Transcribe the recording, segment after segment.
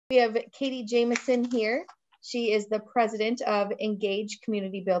We have Katie Jamieson here. She is the president of Engage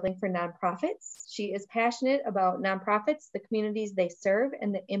Community Building for Nonprofits. She is passionate about nonprofits, the communities they serve,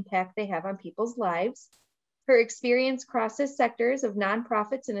 and the impact they have on people's lives. Her experience crosses sectors of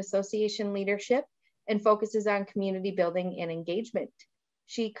nonprofits and association leadership and focuses on community building and engagement.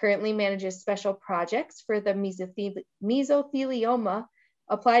 She currently manages special projects for the Mesothelioma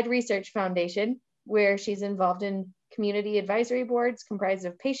Applied Research Foundation, where she's involved in community advisory boards comprised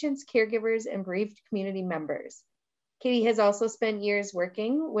of patients, caregivers, and bereaved community members. Katie has also spent years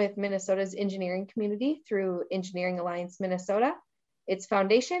working with Minnesota's engineering community through Engineering Alliance Minnesota, its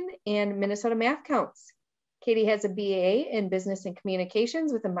foundation, and Minnesota Math Counts. Katie has a BA in Business and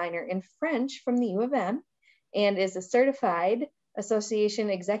Communications with a minor in French from the U of M, and is a certified association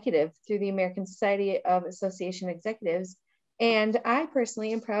executive through the American Society of Association Executives. And I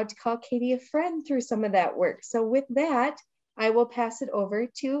personally am proud to call Katie a friend through some of that work. So with that, I will pass it over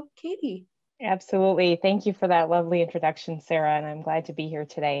to Katie. Absolutely. Thank you for that lovely introduction, Sarah, and I'm glad to be here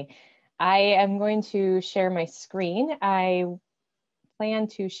today. I am going to share my screen. I plan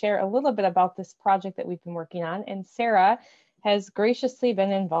to share a little bit about this project that we've been working on, and Sarah has graciously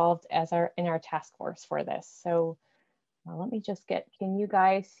been involved in our task force for this. So let me just can you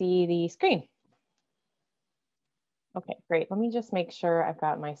guys see the screen? Okay, great. Let me just make sure I've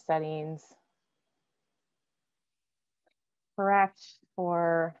got my settings correct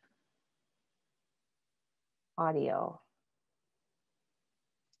for audio.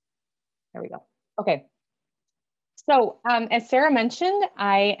 There we go. Okay. So as Sarah mentioned,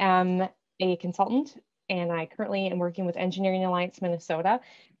 I am a consultant and I currently am working with Engineering Alliance Minnesota,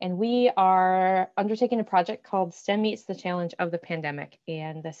 and we are undertaking a project called STEM Meets the Challenge of the Pandemic.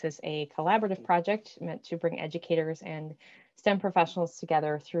 And this is a collaborative project meant to bring educators and STEM professionals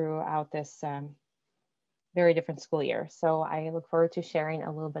together throughout this very different school year. So I look forward to sharing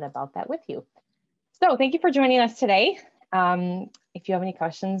a little bit about that with you. So thank you for joining us today. If you have any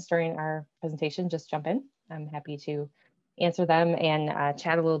questions during our presentation, just jump in. I'm happy to answer them and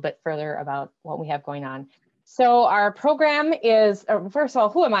chat a little bit further about what we have going on. So our program is, first of all,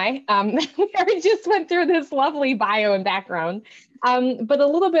 who am I? We already just went through this lovely bio and background, but a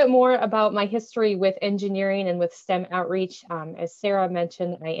little bit more about my history with engineering and with STEM outreach. As Sarah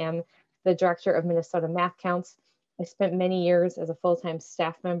mentioned, I am the director of Minnesota Math Counts. I spent many years as a full-time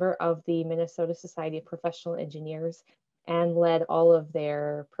staff member of the Minnesota Society of Professional Engineers and led all of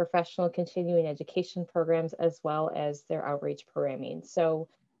their professional continuing education programs as well as their outreach programming. So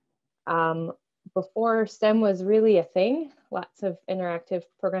before STEM was really a thing, lots of interactive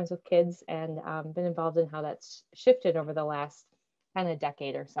programs with kids, and been involved in how that's shifted over the last kind of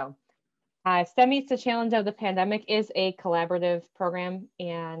decade or so. STEM Meets the Challenge of the Pandemic is a collaborative program,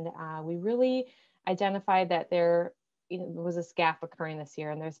 and we really identified that there was this gap occurring this year,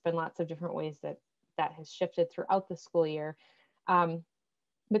 and there's been lots of different ways that has shifted throughout the school year.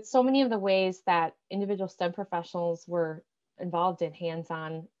 But so many of the ways that individual STEM professionals were involved in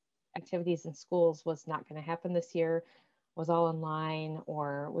hands-on activities in schools was not going to happen this year, was all online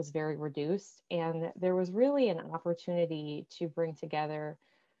or was very reduced. And there was really an opportunity to bring together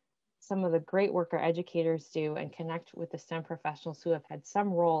some of the great work our educators do and connect with the STEM professionals who have had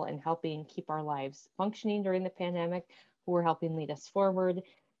some role in helping keep our lives functioning during the pandemic, who are helping lead us forward.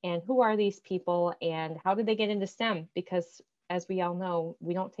 And who are these people and how did they get into STEM? Because as we all know,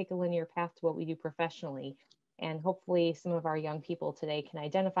 we don't take a linear path to what we do professionally. And hopefully some of our young people today can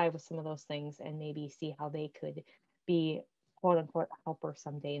identify with some of those things and maybe see how they could be quote unquote helper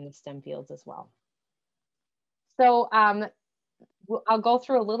someday in the STEM fields as well. So I'll go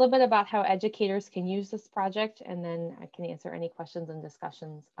through a little bit about how educators can use this project, and then I can answer any questions and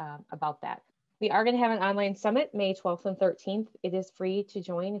discussions about that. We are going to have an online summit May 12th and 13th. It is free to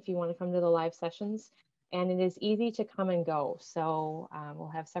join if you want to come to the live sessions, and it is easy to come and go. So we'll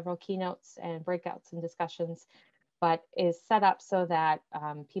have several keynotes and breakouts and discussions, but is set up so that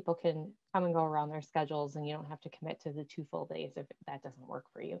people can come and go around their schedules and you don't have to commit to the 2 full days if that doesn't work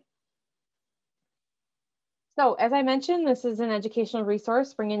for you. So as I mentioned, this is an educational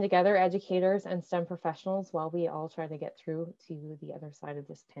resource bringing together educators and STEM professionals while we all try to get through to the other side of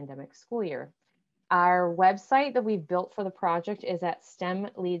this pandemic school year. Our website that we've built for the project is at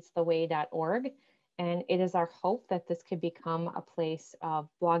stemleadstheway.org, and it is our hope that this could become a place of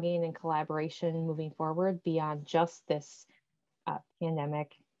blogging and collaboration moving forward beyond just this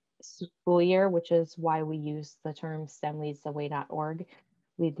pandemic school year, which is why we use the term stemleadstheway.org.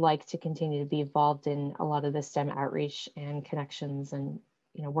 We'd like to continue to be involved in a lot of the STEM outreach and connections and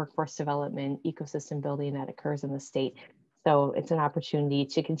workforce development, ecosystem building that occurs in the state. So it's an opportunity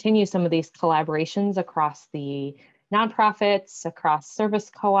to continue some of these collaborations across the nonprofits, across service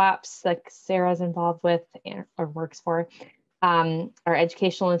co-ops like Sarah's involved with or works for, our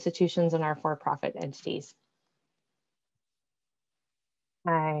educational institutions, and our for-profit entities.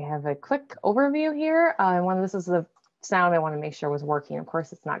 I have a quick overview here. This is the sound I want to make sure was working. Of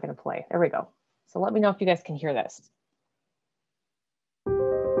course, it's not going to play. There we go. So let me know if you guys can hear this.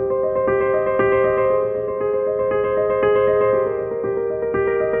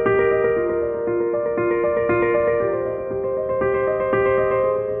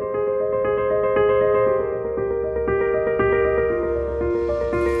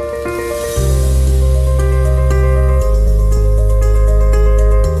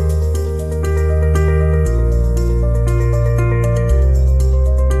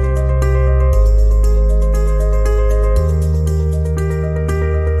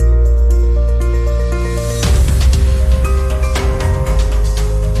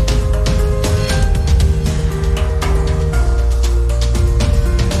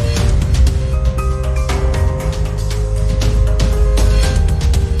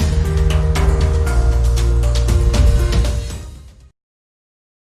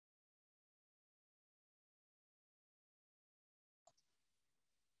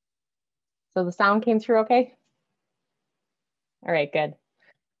 So the sound came through okay? All right, good.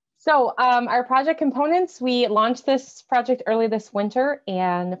 So our project components, we launched this project early this winter,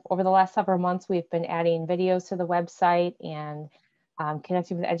 and over the last several months, we've been adding videos to the website and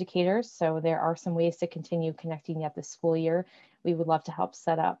connecting with educators. So there are some ways to continue connecting yet this school year. We would love to help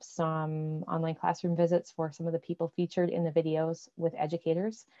set up some online classroom visits for some of the people featured in the videos with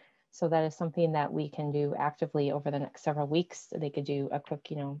educators. So that is something that we can do actively over the next several weeks. They could do a quick,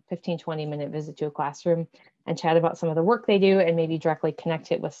 15, 20-minute visit to a classroom and chat about some of the work they do and maybe directly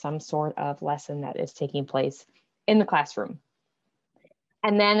connect it with some sort of lesson that is taking place in the classroom.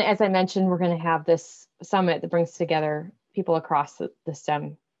 And then, as I mentioned, we're going to have this summit that brings together people across the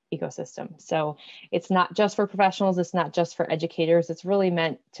STEM ecosystem. So it's not just for professionals, it's not just for educators, it's really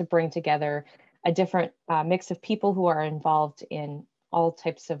meant to bring together a different mix of people who are involved in all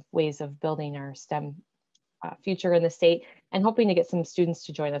types of ways of building our STEM future in the state, and hoping to get some students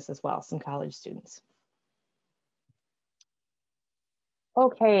to join us as well, some college students.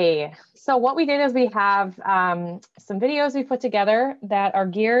 Okay, so what we did is we have some videos we put together that are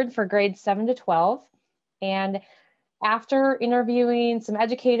geared for grades 7 to 12. And after interviewing some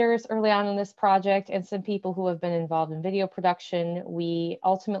educators early on in this project and some people who have been involved in video production, we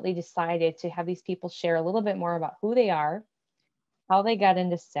ultimately decided to have these people share a little bit more about who they are, how they got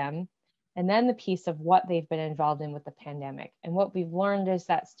into STEM, and then the piece of what they've been involved in with the pandemic. And what we've learned is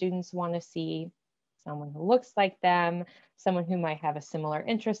that students want to see someone who looks like them, someone who might have a similar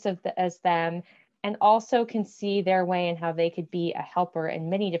interest as them, and also can see their way and how they could be a helper in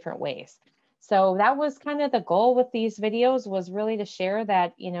many different ways. So that was kind of the goal with these videos, was really to share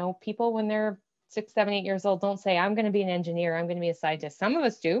that, people when they're 6, 7, 8 years old don't say, I'm going to be an engineer, I'm going to be a scientist. Some of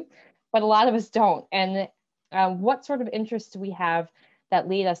us do, but a lot of us don't. And what sort of interests do we have that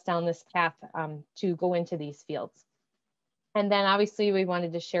lead us down this path to go into these fields? And then obviously we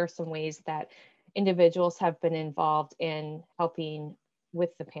wanted to share some ways that individuals have been involved in helping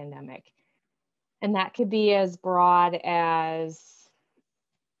with the pandemic. And that could be as broad as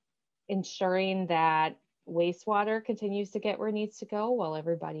ensuring that wastewater continues to get where it needs to go while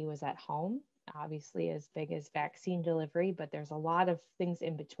everybody was at home, obviously as big as vaccine delivery, but there's a lot of things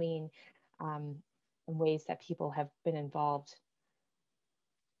in between ways that people have been involved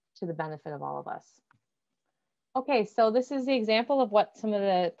to the benefit of all of us. Okay, so this is the example of what some of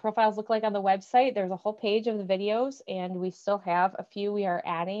the profiles look like on the website. There's a whole page of the videos, and we still have a few we are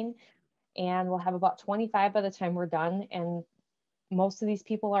adding, and we'll have about 25 by the time we're done. And most of these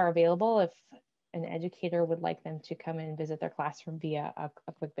people are available if an educator would like them to come and visit their classroom via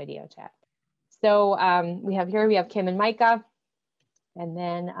a quick video chat. So we have Kim and Micah, and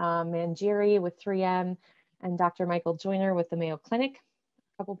then Manjiri with 3M, and Dr. Michael Joyner with the Mayo Clinic,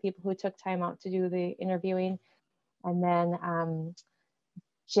 a couple people who took time out to do the interviewing. And then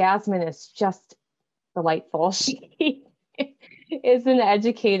Jasmine is just delightful. She is an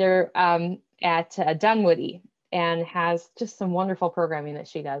educator at Dunwoody and has just some wonderful programming that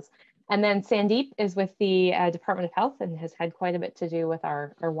she does. And then Sandeep is with the Department of Health and has had quite a bit to do with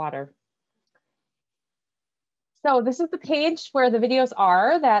our water. So this is the page where the videos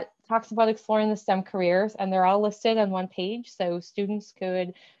are that talks about exploring the STEM careers, and they're all listed on one page. So students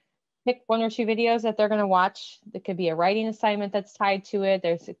could pick 1 or 2 videos that they're going to watch. There could be a writing assignment that's tied to it.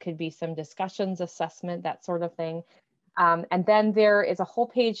 It could be some discussions, assessment, that sort of thing. And then there is a whole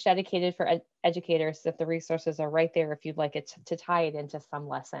page dedicated for educators that the resources are right there if you'd like it to tie it into some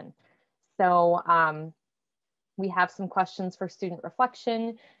lesson. So We have some questions for student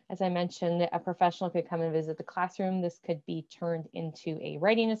reflection. As I mentioned, a professional could come and visit the classroom. This could be turned into a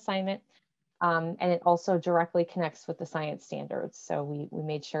writing assignment. And it also directly connects with the science standards. So we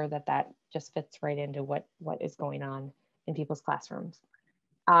made sure that that just fits right into what is going on in people's classrooms.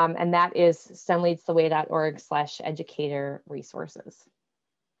 And that is stemleadstheway.org/educator resources.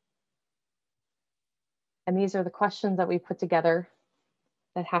 And these are the questions that we put together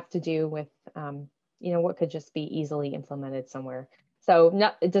that have to do with, you know, what could just be easily implemented somewhere.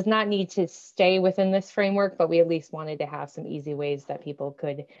 So it does not need to stay within this framework, but we at least wanted to have some easy ways that people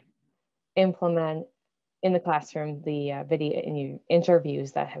could implement in the classroom the video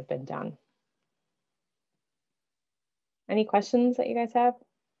interviews that have been done. Any questions that you guys have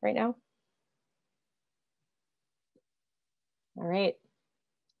right now? All right.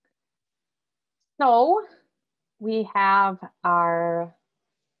 So we have our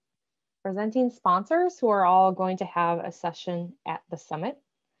presenting sponsors who are all going to have a session at the summit.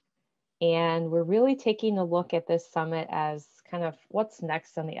 And we're really taking a look at this summit as kind of what's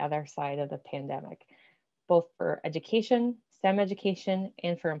next on the other side of the pandemic, both for education, STEM education,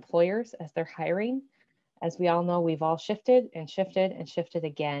 and for employers as they're hiring. As we all know, we've all shifted and shifted and shifted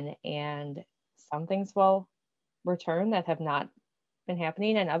again, and some things will return that have not been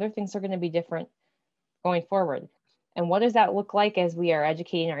happening, and other things are going to be different going forward. And what does that look like as we are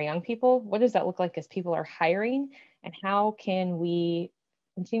educating our young people? What does that look like as people are hiring? And how can we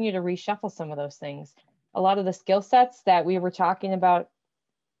continue to reshuffle some of those things? A lot of the skill sets that we were talking about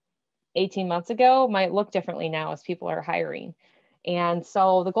 18 months ago might look differently now as people are hiring. And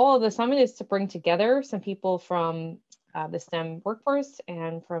so the goal of the summit is to bring together some people from the STEM workforce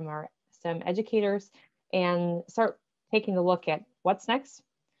and from our STEM educators and start taking a look at what's next.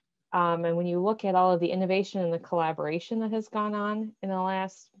 And when you look at all of the innovation and the collaboration that has gone on in the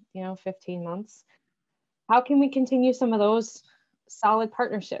last, 15 months, how can we continue some of those solid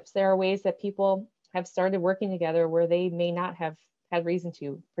partnerships? There are ways that people have started working together where they may not have had reason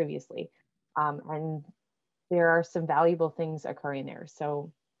to previously. And there are some valuable things occurring there.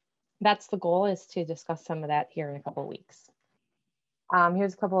 So that's the goal, is to discuss some of that here in a couple of weeks.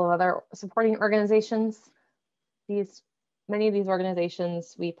 Here's a couple of other supporting organizations. Many of these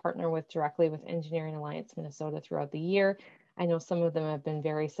organizations we partner with directly with Engineering Alliance Minnesota throughout the year. I know some of them have been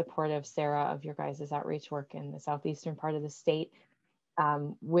very supportive, Sarah, of your guys' outreach work in the southeastern part of the state.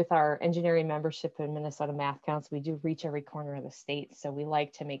 With our engineering membership in Minnesota Math Counts, we do reach every corner of the state. So we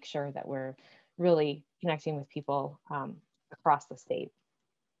like to make sure that we're really connecting with people across the state.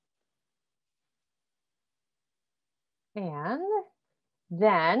 And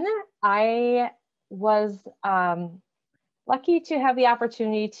then I was lucky to have the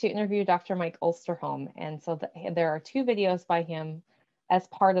opportunity to interview Dr. Mike Ulsterholm. And so there are 2 videos by him as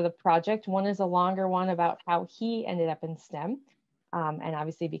part of the project. One is a longer one about how he ended up in STEM and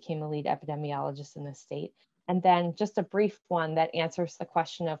obviously became the lead epidemiologist in the state. And then just a brief one that answers the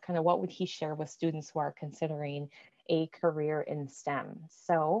question of kind of what would he share with students who are considering a career in STEM.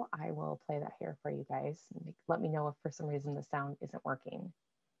 So I will play that here for you guys. Let me know if for some reason the sound isn't working.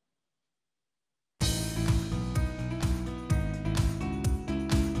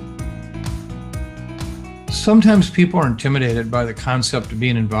 Sometimes people are intimidated by the concept of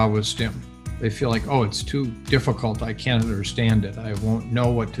being involved with STEM. They feel like, oh, it's too difficult. I can't understand it. I won't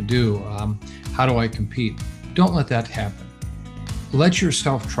know what to do. How do I compete? Don't let that happen. Let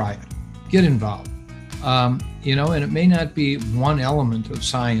yourself try it. Get involved. And it may not be one element of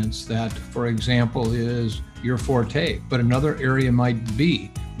science that, for example, is your forte, but another area might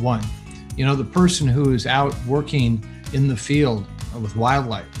be one. The person who is out working in the field with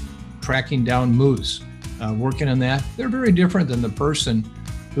wildlife, tracking down moose, working on that, they're very different than the person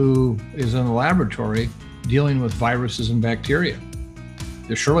who is in the laboratory dealing with viruses and bacteria.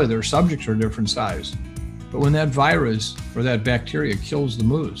 Surely their subjects are different size, but when that virus or that bacteria kills the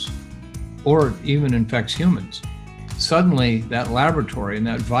moose, or even infects humans, suddenly that laboratory and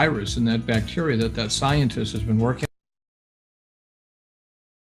that virus and that bacteria that scientist has been working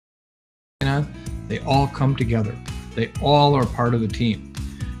on, they all come together. They all are part of the team.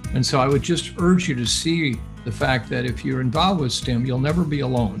 And so I would just urge you to see the fact that if you're involved with STEM, you'll never be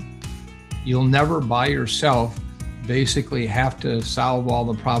alone. You'll never by yourself basically have to solve all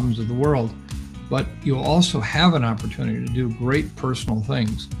the problems of the world, but you'll also have an opportunity to do great personal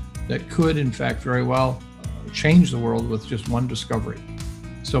things that could, in fact, very well change the world with just one discovery.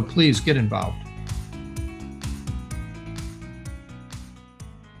 So please get involved.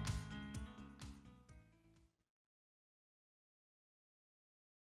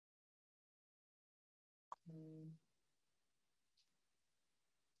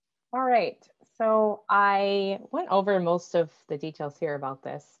 All right, So I went over most of the details here about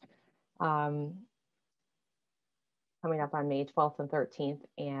this coming up on May 12th and 13th.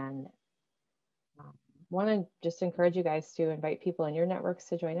 And want to just encourage you guys to invite people in your networks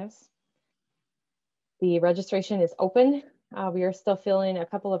to join us. The registration is open. We are still filling a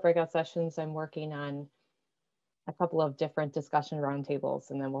couple of breakout sessions. I'm working on a couple of different discussion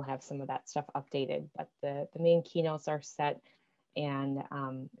roundtables, and then we'll have some of that stuff updated. But the main keynotes are set, and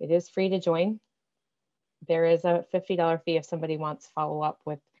it is free to join. There is a $50 fee if somebody wants to follow up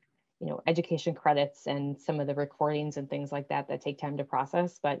with, education credits and some of the recordings and things like that that take time to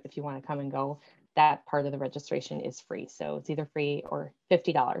process. But if you want to come and go, that part of the registration is free. So it's either free or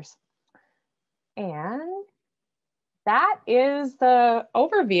 $50. And that is the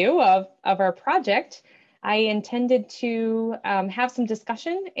overview of our project. I intended to have some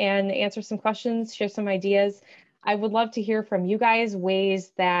discussion and answer some questions, share some ideas. I would love to hear from you guys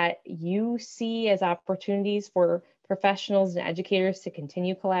ways that you see as opportunities for professionals and educators to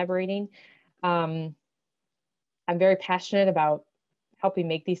continue collaborating. I'm very passionate about helping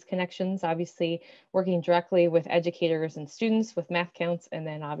make these connections, obviously working directly with educators and students with math counts, and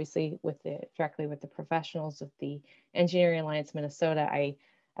then obviously directly with the professionals of the Engineering Alliance Minnesota. I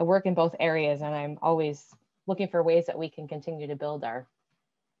work in both areas, and I'm always looking for ways that we can continue to build our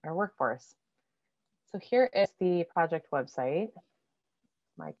workforce. So here is the project website.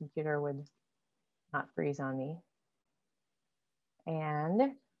 My computer would not freeze on me.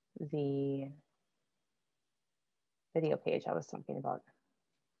 And the video page I was talking about.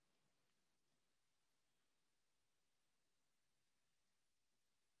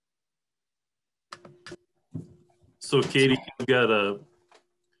 So Katie, you've got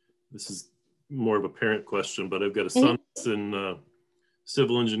this is more of a parent question, but I've got a son that's in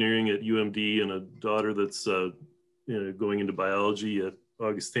civil engineering at UMD and a daughter that's going into biology at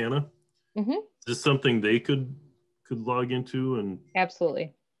Augustana. Is this something they could log into? And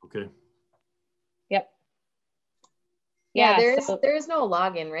absolutely. Okay. Yep. Yeah, there is no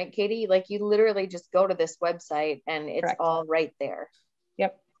login, right, Katie? Like you literally just go to this website and it's correct. all right there.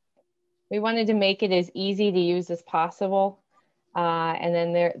 Yep. We wanted to make it as easy to use as possible. And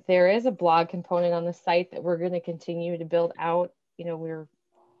then there is a blog component on the site that we're going to continue to build out. We're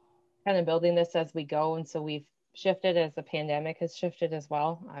kind of building this as we go. And so we've shifted as the pandemic has shifted as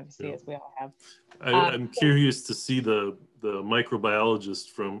well, obviously, as we all have. I'm curious to see the microbiologist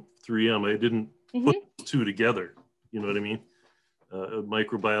from 3M. I didn't put those two together. You know what I mean?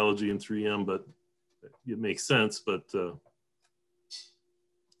 Microbiology and 3M, but it makes sense, but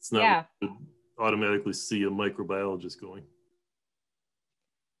it's not automatically see a microbiologist going.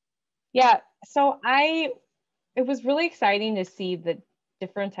 Yeah, so it was really exciting to see the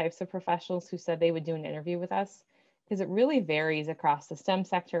different types of professionals who said they would do an interview with us, because it really varies across the STEM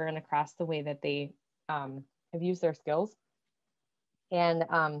sector and across the way that they have used their skills. And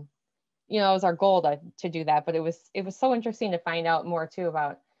it was our goal to do that, but it was so interesting to find out more too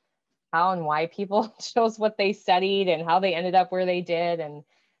about how and why people chose what they studied and how they ended up where they did. And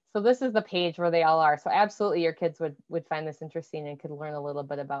so this is the page where they all are. So absolutely your kids would find this interesting and could learn a little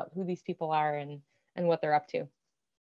bit about who these people are and what they're up to.